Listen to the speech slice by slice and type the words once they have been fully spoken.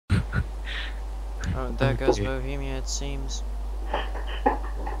Oh, there goes Bohemia, it seems. Oh,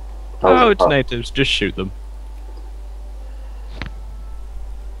 How's it's natives. Just shoot them.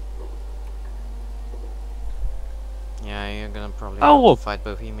 Yeah, you're gonna probably Oh, have to fight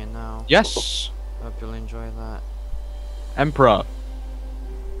Bohemia now. yes, Hope you'll enjoy that. Emperor.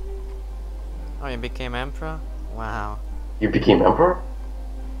 Oh, you became emperor? Wow. You became emperor?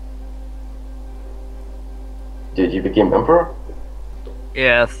 Dude, you became emperor?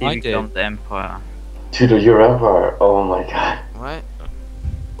 Yes, he I becomes did. the emperor. Dude, you're emperor. Oh my god. What?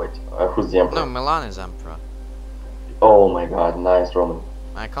 Wait, who's the emperor? No, Milan is emperor. Oh my god, nice Roman.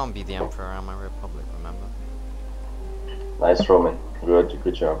 I can't be the emperor, I'm a republic, remember? Nice Roman.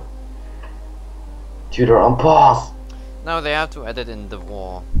 Good job. Tudor on pause! No, they have to edit in the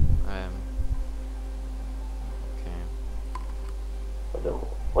war. Okay.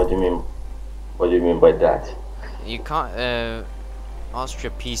 What do you mean? What do you mean by that? You can't,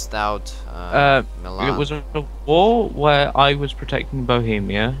 Austria pieced out, Milan. It was a war where I was protecting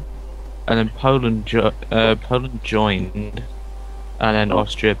Bohemia, and then Poland joined, and then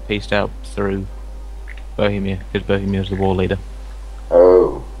Austria pieced out through Bohemia because Bohemia was the war leader.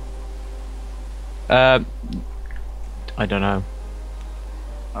 Oh. I don't know.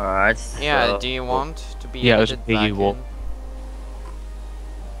 Alright, Yeah, so... do you want to be Yeah, it was a edited back PU war. in?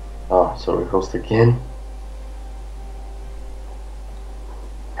 Oh, so we host again?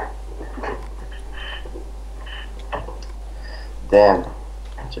 Damn.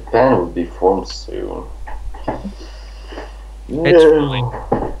 Japan will be formed soon. It's No. fine.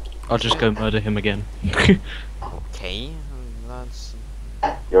 I'll just go murder him again. Okay, that's...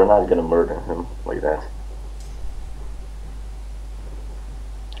 You're not gonna murder him like that.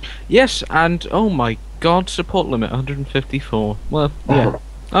 Yes, and oh my god, support limit 154. Well, yeah.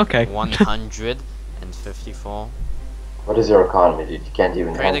 Okay. 154. What is your economy, dude? You can't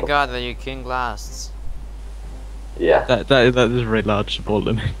even Pray to handle. God that your king lasts. Yeah. That is a very large support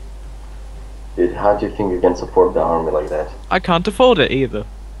limit. Dude, how do you think you can support the army like that? I can't afford it either.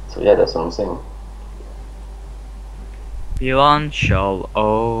 So yeah, that's what I'm saying. Milan shall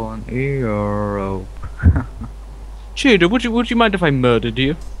own Europe. Tudor, would you mind if I murdered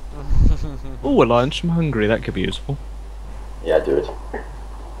you? Oh, alliance from Hungary, that could be useful. Yeah, do it.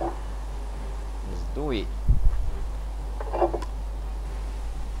 Let's do it.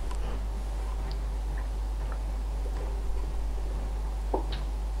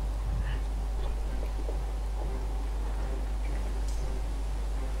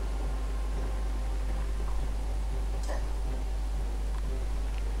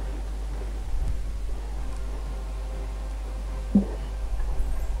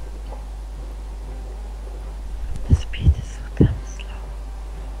 The speed is so damn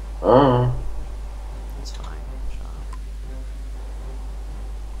slow. It's fine.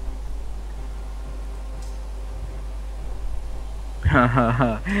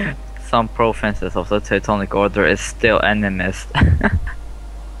 Some provinces of the Teutonic Order is still enemies.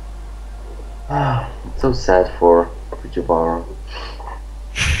 It's so sad for Jabara.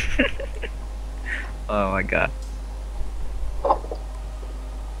 Oh my god.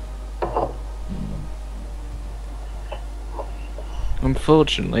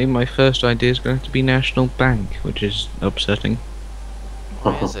 Unfortunately, my first idea is going to be National Bank, which is upsetting.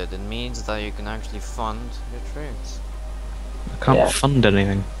 Why is it? It means that you can actually fund your troops. I can't Yeah. fund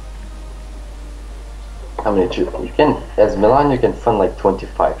anything. How many troops? You can, as Milan, you can fund like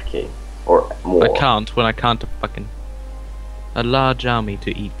 25k or more. I can't when I can't fucking a large army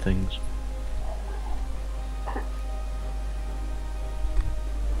to eat things.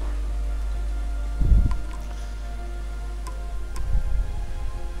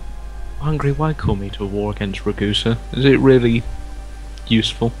 Hungary, why call me to a war against Ragusa? Is it really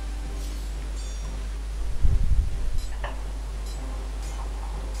useful?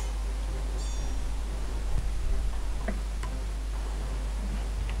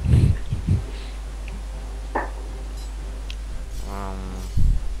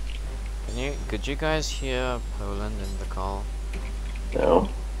 Could you guys hear Poland in the call? No.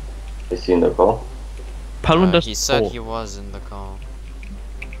 Is he in the call? Poland does He said talk. he was in the call.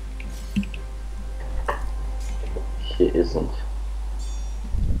 He isn't.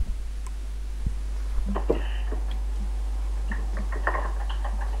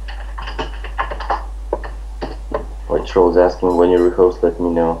 White Troll's asking when you rehost, let me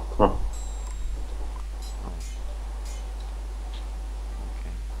know. Huh.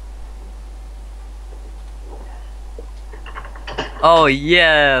 Oh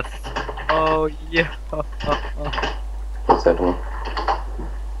yes! Oh yeah! What's happening?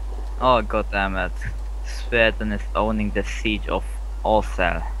 Oh god damn it. Sweden is owning the siege of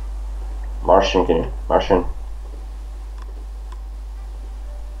Osel. Martian, can you? Martian.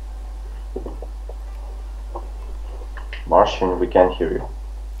 Martian, we can't hear you.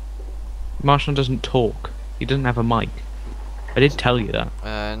 Marshall doesn't talk. He doesn't have a mic. I did tell you that.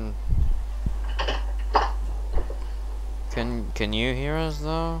 And can you hear us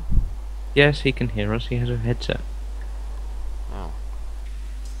though? Yes, he can hear us. He has a headset. Oh.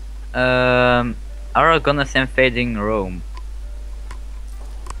 Aragon's invading Rome.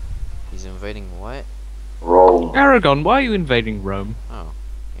 He's invading what? Rome. Aragon, why are you invading Rome? Oh.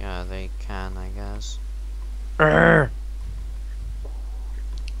 Yeah, they can, I guess. Urgh.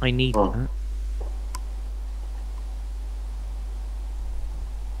 I need Oh. that.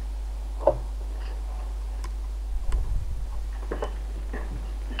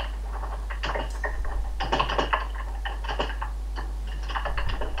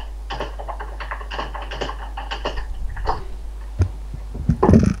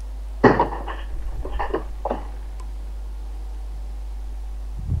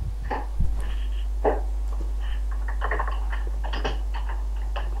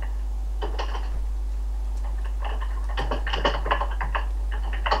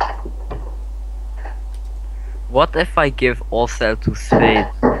 What if I give all cell to Sweden?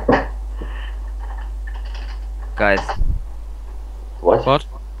 Guys, What? What?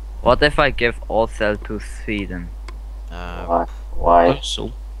 what if I give all cell to Sweden? Why? Why?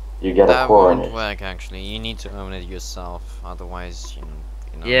 Puzzle. You get a That core in won't it. work actually. You need to own it yourself, otherwise, you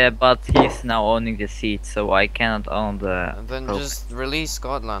know. Yeah, but he's now owning the seat, so I cannot own the. And then program. just release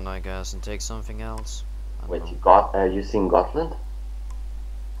Scotland, I guess, and take something else. I don't Wait, know. you seen Gotland?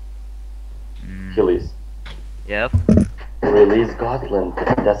 Mm, Achilles. yep. Release Gotland.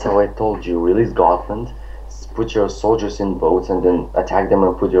 That's how I told you. Release Gotland. Put your soldiers in boats and then attack them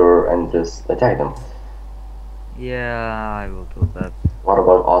and just attack them. Yeah, I will do that. What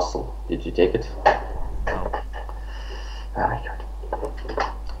about Oslo? Did you take it? No. Ah, my God.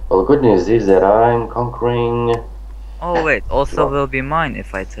 Well, the good news is that I'm conquering. Oh wait, also What? will be mine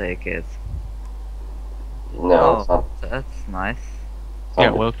if I take it. No, Oh. it's not. That's nice. It's Yeah,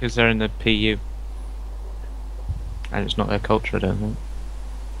 not- well, because they're in the PU. And it's not their culture, I don't think.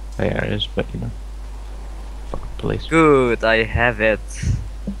 Oh, yeah, it is, but you know. Fucking police. Good, I have it.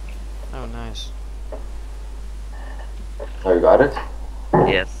 Oh, nice. Oh, you got it?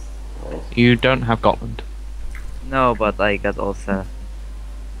 Yes. Nice. You don't have Gotland. No, but I got also.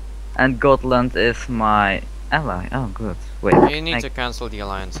 And Gotland is my ally. Oh, good. Wait. You need I- to cancel the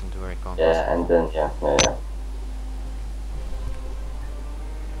alliance and do a reconquest. Yeah, and then, yeah.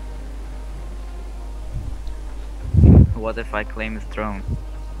 What if I claim his throne?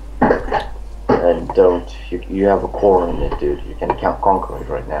 And don't. You have a core in it, dude. You can conquer it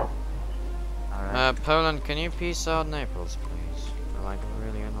right now. Alright. Poland, can you peace out Naples, please? They're like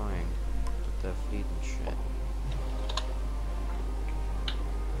really annoying with their fleet and shit.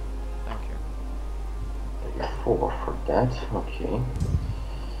 Thank you. 4 for that. Okay.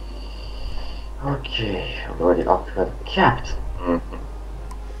 Okay, already upgrade capped.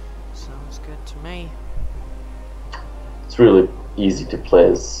 Sounds good to me. It's really easy to play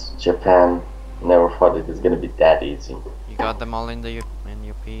as Japan. Never thought it was gonna be that easy. You got them all in your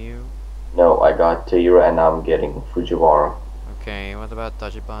PU? No, I got Taira and now I'm getting Fujiwara. Okay, what about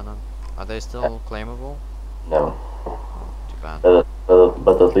Tachibana? Are they still claimable? No, Too bad.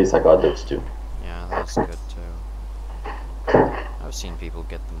 but at least I got those two. Yeah, that's good too. I've seen people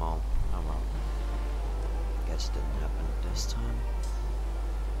get them all. Oh well. Guess it didn't happen this time.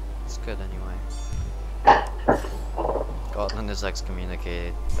 It's good anyway. Scotland is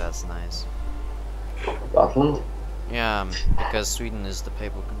excommunicated. That's nice. Scotland? Yeah, because Sweden is the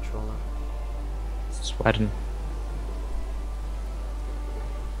papal controller. Sweden.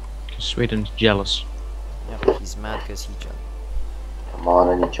 'Cause Sweden's jealous. Yeah, but he's mad because he jumped. Come on,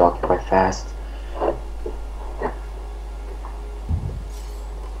 I need to occupy fast.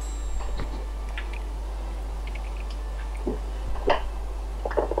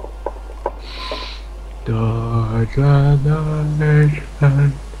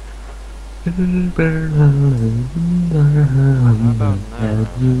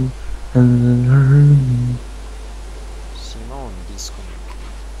 Simone Disco.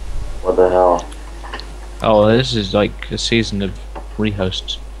 What the hell? Oh, this is like a season of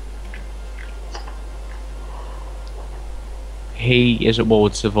rehosts. He is at war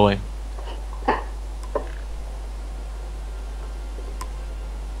with Savoy.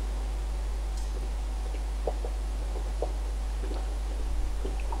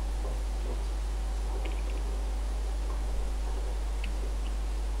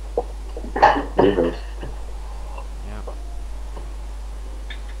 Rivers. Yeah.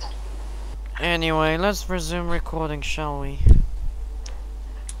 Anyway, let's resume recording, shall we?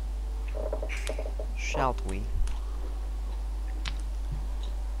 Shall we?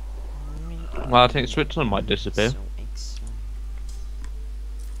 Well, I think Switzerland might disappear.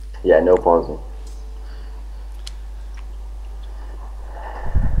 Yeah, no pausing.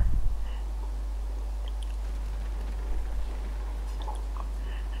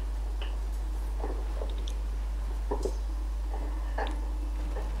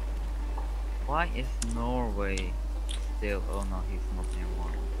 Why is Norway still? Oh no, he's not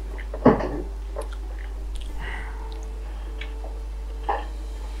anymore.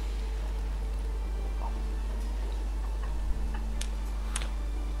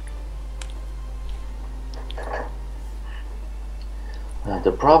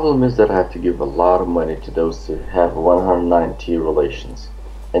 The problem is that I have to give a lot of money to those who have 190 relations,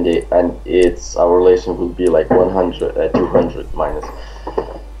 and it's our relation will be like 100, 200 minus.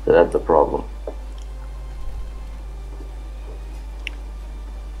 That's the problem.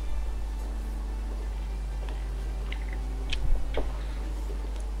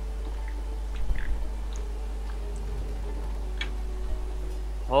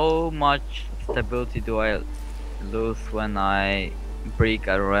 How much stability do I lose when I break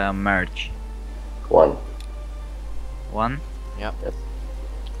a rare merge? 1. 1? Yep. Yes.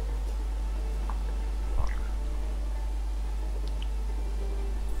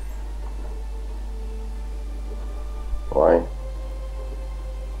 Why?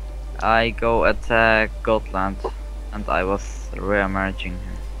 I go attack Gotland and I was rare merging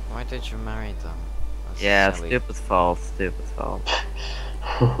him. Why did you marry them? That's Yeah, silly. stupid fault, stupid fault.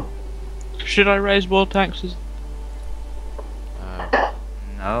 Should I raise war taxes?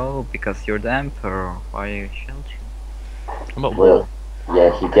 No, because you're the emperor. Why should you? I'm at Well, war.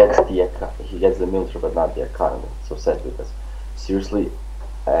 yeah, he gets the military, but not the economy. So sad because seriously,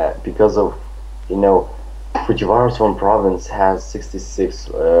 because of Fujiwara's own province has 66.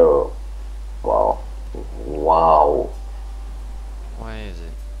 Wow. Why is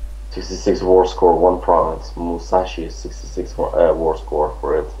it? 66 war score, one province. Musashi is 66 war score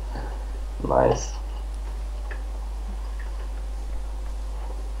for it. Nice.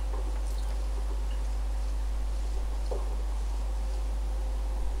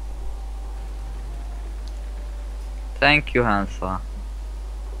 Thank you, Hansa.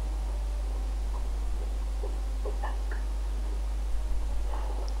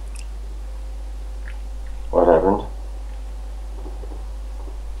 What happened?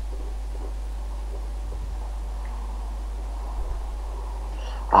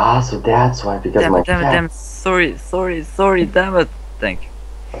 Ah, so that's why, because Damn my it, damn it, cat. damn it. Sorry, damn it. Thank you.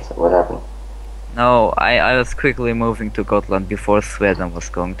 What happened? No, I was quickly moving to Gotland before Sweden was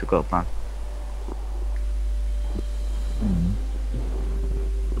going to Gotland.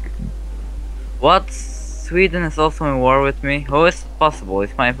 What? Sweden is also in war with me? How is it possible?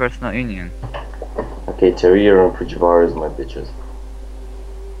 It's my personal union. Okay, Terrier and Fujiwara is my bitches.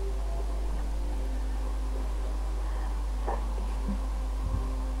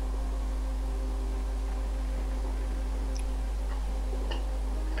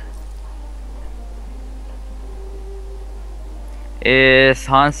 Is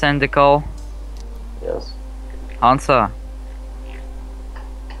Hansa in the call? Yes. Hansa?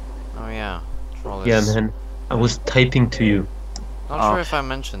 Oh yeah. Troll Yeah, is... man. I was typing to you. Not Oh. sure if I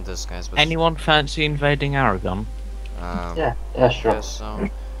mentioned this, guys, but... Anyone fancy invading Aragon? Yeah, sure. Yes, so...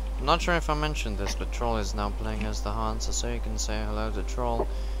 I'm not sure if I mentioned this, but Troll is now playing as the Hansa, so you can say hello to Troll.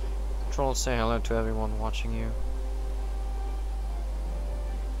 Troll, say hello to everyone watching you.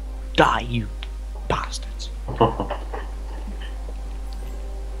 Die, you bastards.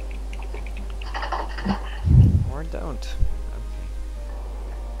 Or don't.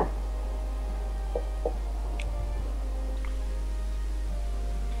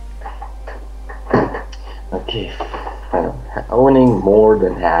 Okay, owning more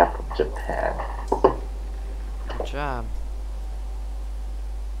than half of Japan. Good job.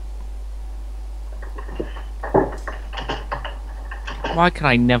 Why can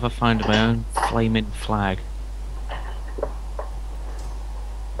I never find my own flaming flag?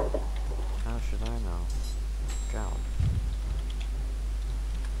 How should I know? God.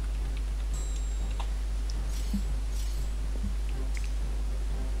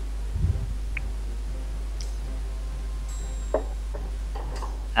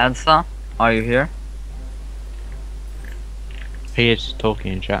 Hansa? Are you here? He is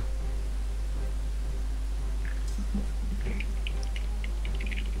talking in chat.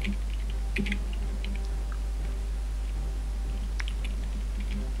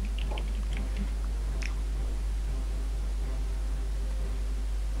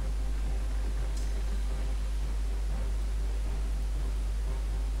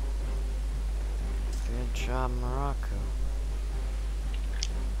 job, Morocco.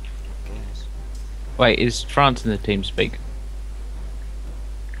 Guess. Wait, is France in the team speak?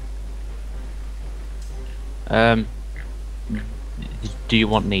 Do you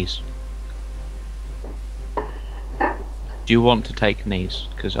want knees? Do you want to take knees?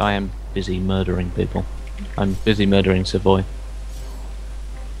 Because I am busy murdering people. I'm busy murdering Savoy.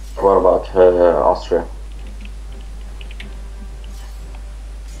 What about Austria?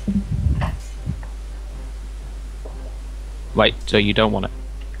 Wait, so you don't want it?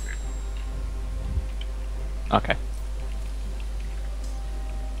 Okay.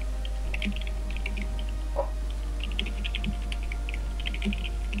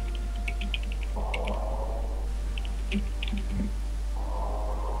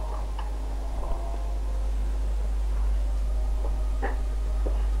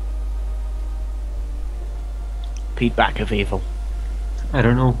 Feedback of evil. I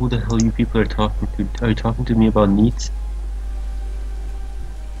don't know who the hell you people are talking to. Are you talking to me about needs?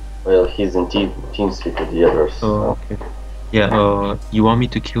 Well, he's in TeamSpeak with the others. Oh, okay. Yeah, you want me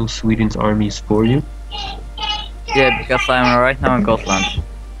to kill Sweden's armies for you? Yeah, because I'm right now in Gotland.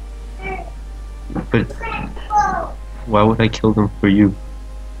 But why would I kill them for you?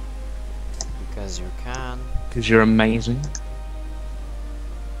 Because you can. Because you're amazing.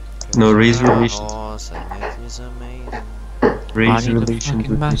 No, raise You're a relations. horse and it is amazing. Raise I need to relations fucking with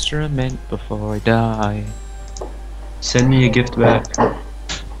me. master a mint before I die. Send me a gift back.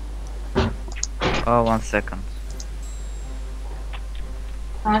 Oh, 1 second.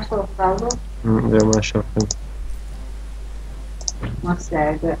 Mas foi fralda, They're my shopping. uma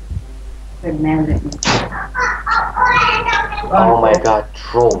cega, remember me. Oh my god,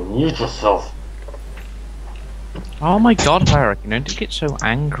 troll, mute yourself! Oh my god, Hurricane, don't you get so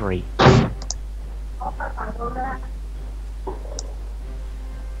angry?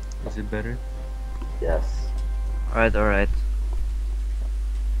 Is it better? Yes. Alright.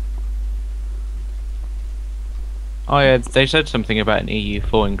 Oh yeah, they said something about an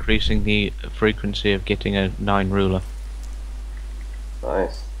EU4 increasing the frequency of getting a 9 ruler.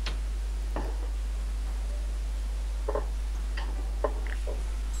 Nice.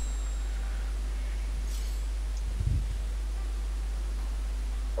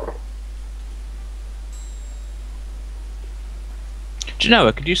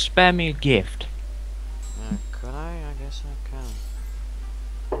 Genoa, could you spare me a gift? Could I? I guess I can.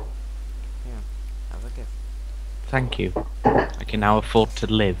 Here, have a gift. Thank you. I can now afford to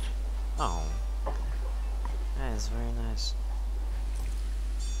live. Oh. That is very nice.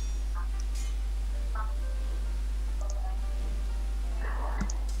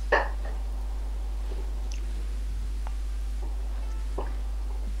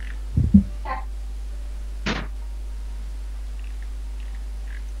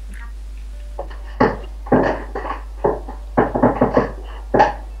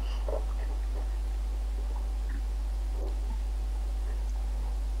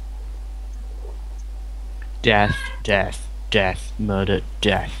 Death, death, death, murder,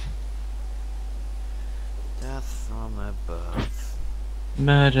 death. Death from above.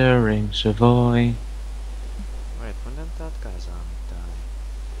 Murdering Savoy. Wait, when did that guy's army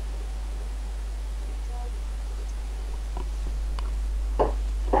die?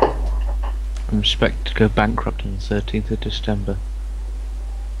 I'm expected to go bankrupt on the 13th of December.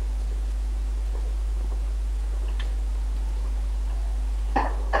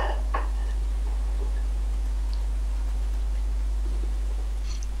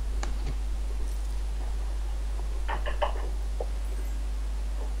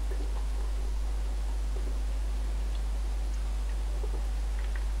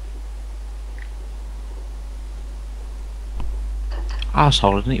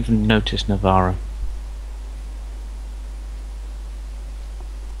 Arsehole, I didn't even notice Navarra.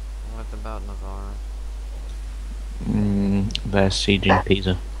 What about Navarre? They're sieging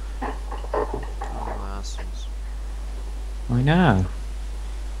Pisa. Oh, assholes. I know.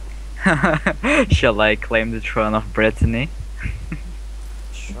 Shall I claim the throne of Brittany?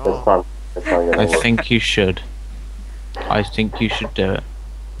 Sure. That's not gonna I work. think you should. I think you should do it.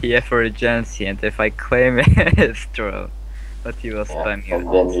 Yeah, for agency, and if I claim his throne, but he will Yeah, spam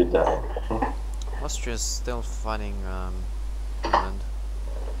and then you you. die. Austria's still fighting England.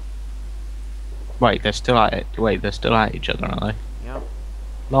 Wait, they're still at it. Wait, they're still at each other, aren't they? Yep.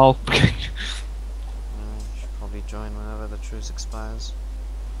 Lol. Should probably join whenever the truce expires.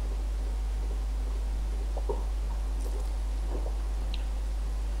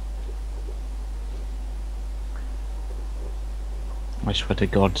 I swear to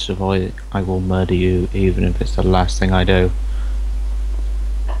God, Savoy, I will murder you, even if it's the last thing I do.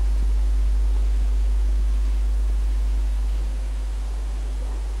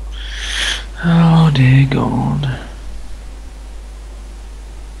 dear God.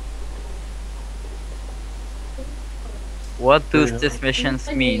 What does this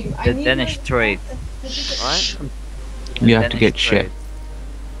missions mean? The Danish Strait. What? You have to Danish get shit. Strait.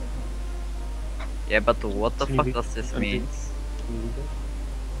 Yeah, but what the fuck does this mean? Can you read that?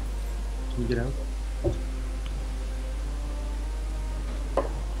 Can you get out?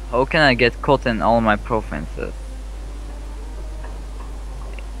 How can I get caught in all my provinces?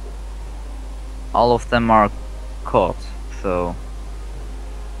 All of them are caught, so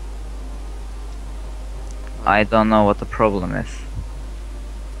I don't know what the problem is.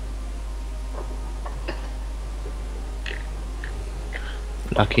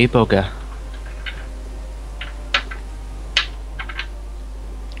 Lucky bugger.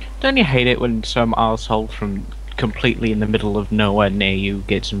 Don't you hate it when some arsehole from completely in the middle of nowhere near you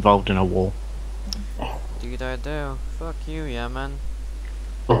gets involved in a war? Dude, I do. Fuck you, yeah, man.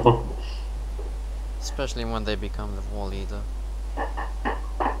 Especially when they become the war leader.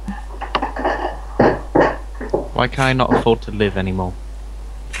 Why can I not afford to live anymore?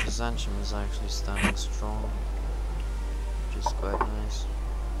 Byzantium is actually standing strong, which is quite nice.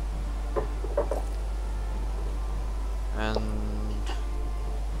 And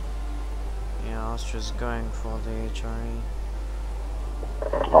yeah, Austria's going for the HRE.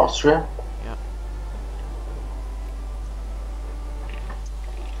 Austria? Yeah.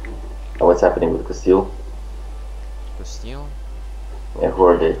 And what's happening with Castile? Castile? Yeah, who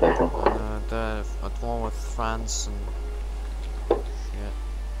are they attacking? They're at war with France and shit.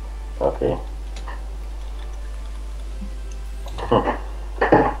 Okay.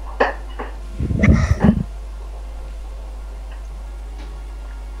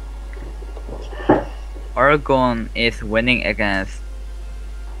 Aragon is winning against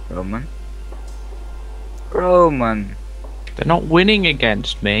Roman. Roman. They're not winning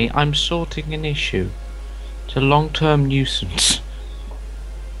against me, I'm sorting an issue. It's a long-term nuisance.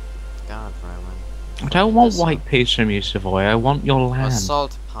 God, Roman. I don't want This white peace from you, Savoy, I want your land.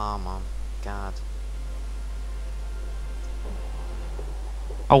 Assault Parma. God.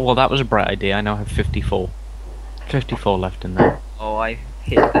 Oh well, that was a bright idea, I now have 54. 54 left in there. Oh, I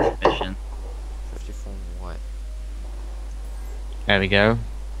hate this mission. 54 what? There we go.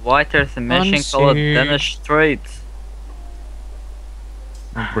 Why there's a mission called Unseat. Danish Straits?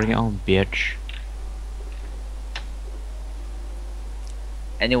 Oh, bring it on, bitch.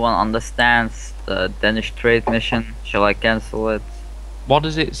 Anyone understands the Danish Strait mission? Shall I cancel it? What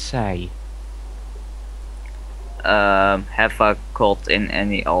does it say? Have a caught in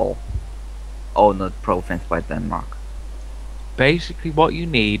any all owned province by Denmark. Basically what you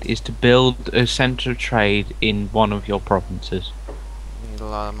need is to build a centre of trade in one of your provinces. You need a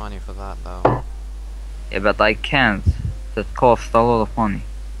lot of money for that, though. Yeah, but I can't. That costs a lot of money.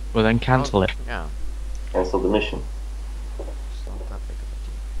 Well then cancel Oh, it. Yeah, Cancel the mission. it's not that big of a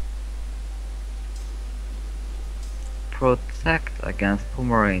deal. Protect against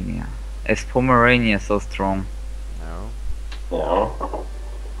Pomerania. Is Pomerania so strong? No. You know?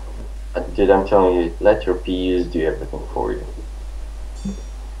 Dude, I'm telling you, let your PUs do everything for you.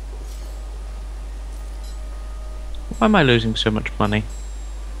 Why am I losing so much money?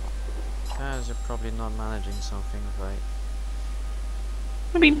 Because you're probably not managing something right.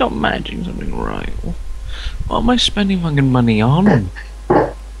 I mean, not managing something right. What am I spending fucking money on?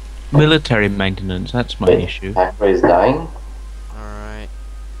 Military maintenance, that's my issue. Hackra is dying? Alright.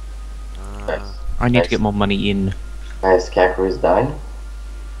 I need to get more money in. Guys, Kakra is dying?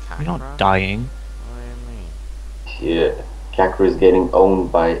 You're not Kakra? dying. What do you mean? Yeah. Kakra is getting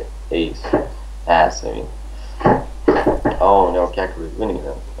owned by Ace. Ass, I mean. Oh no, Kakra is winning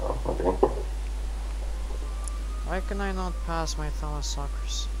then. Oh, okay. Why can I not pass my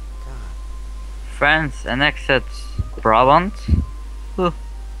Thalassocracy? God. France annexed Brabant? Huh.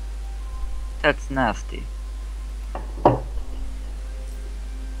 That's nasty.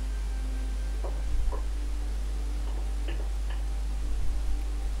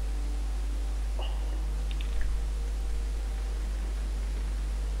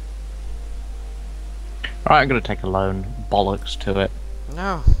 Right, I'm gonna take a loan. Bollocks to it.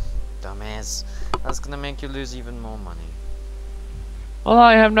 No, dumbass. That's gonna make you lose even more money. Well,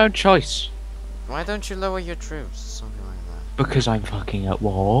 I have no choice. Why don't you lower your troops? Something like that. Because I'm fucking at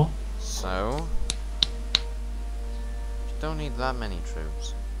war. So? You don't need that many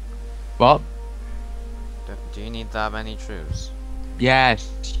troops. What? Do you need that many troops? Yes.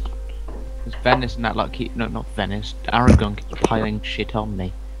 Because Venice and that lot keep... No, not Venice. Aragon keeps piling shit on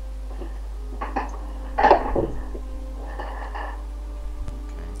me. Okay.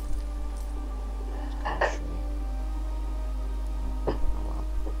 Oh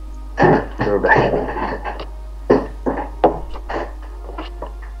well. You're back.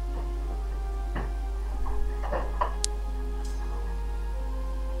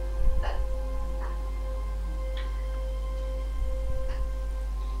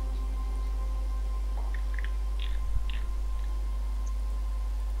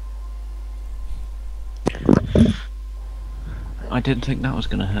 I didn't think that was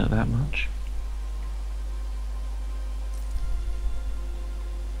going to hurt that much.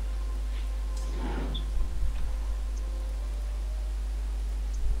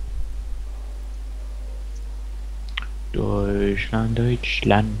 Deutschland,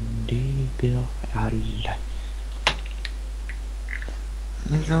 Deutschland, über alle.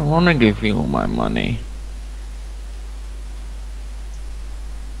 I don't want to give you all my money.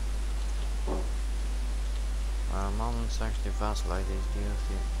 Moments actually vacillated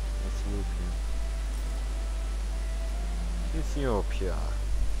Ethiopia. Ethiopia.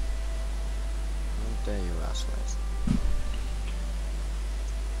 How dare you vacillate?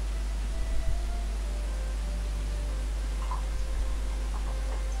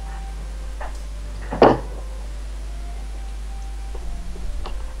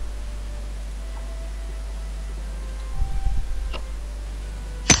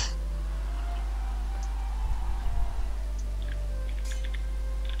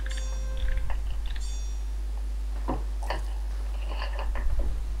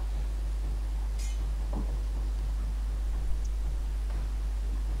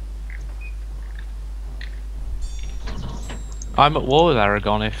 I'm at war with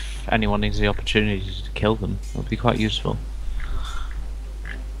Aragon if anyone needs the opportunity to kill them. It would be quite useful.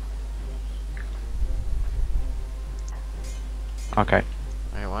 Okay.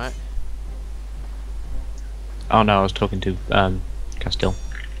 Wait, what? Oh no, I was talking to Castile.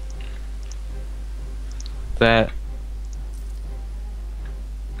 There.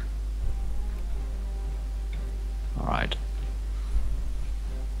 Alright.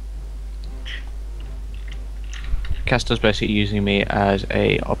 Castile's basically using me as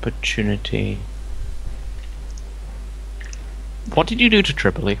a opportunity. What did you do to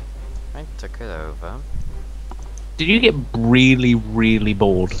Tripoli? I took it over. Did you get really, really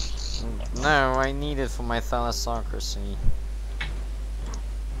bored? No, I need it for my thalassocracy.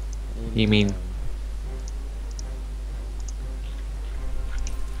 You mean?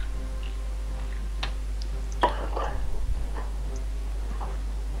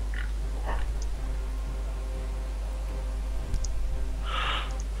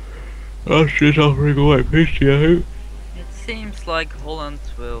 That's just offering away PCO. It seems like Holland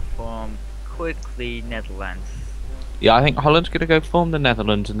will form quickly Netherlands. Yeah, I think Holland's gonna go form the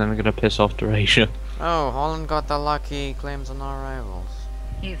Netherlands and then they're gonna piss off Eurasia. Oh, Holland got the lucky claims on our rivals.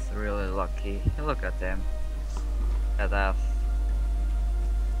 He's really lucky. Look at them. At us.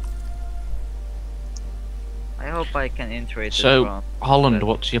 I hope I can integrate So, this from Holland, but-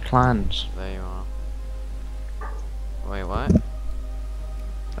 what's your plans? There you are. Wait, what?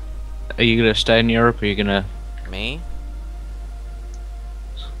 Are you gonna stay in Europe or are you gonna... Me?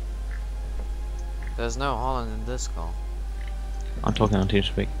 There's no Holland in this call. I'm talking on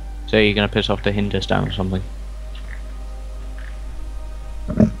TeamSpeak. So you're gonna piss off the Hindustan or something?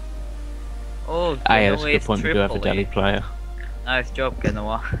 Oh, Ah yeah, that's a Genoa good is point, we do have a Tripoli. Delhi player. Nice job,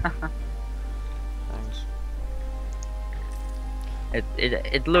 Genoa. Thanks.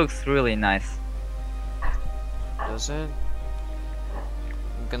 It looks really nice. Does it?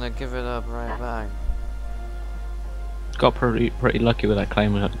 I'm gonna give it up right back. Got pretty lucky with that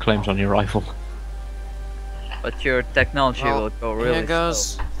claims on your rifle. But your technology Well, will go really here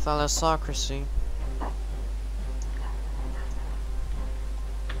goes slow. thalassocracy.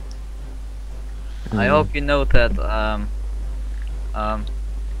 I hope you know that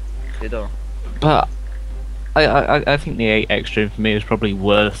Theodore. But I think the 8 extra for me is probably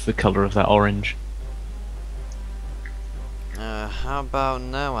worth the colour of that orange. How about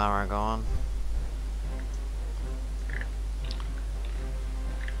no, Aragon?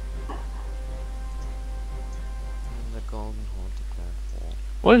 And the golden horde declared war.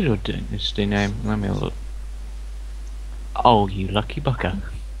 What is your dynasty name? Let me have a look. Oh, you lucky bucker.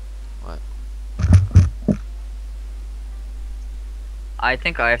 I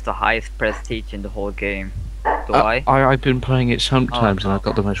think I have the highest prestige in the whole game. Do I? I've been playing it sometimes and no. I've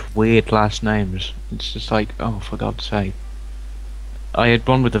got the most weird last names. It's just like, oh, for God's sake. I had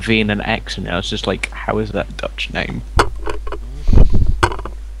one with a V and an X in it. I was just like, how is that a Dutch name?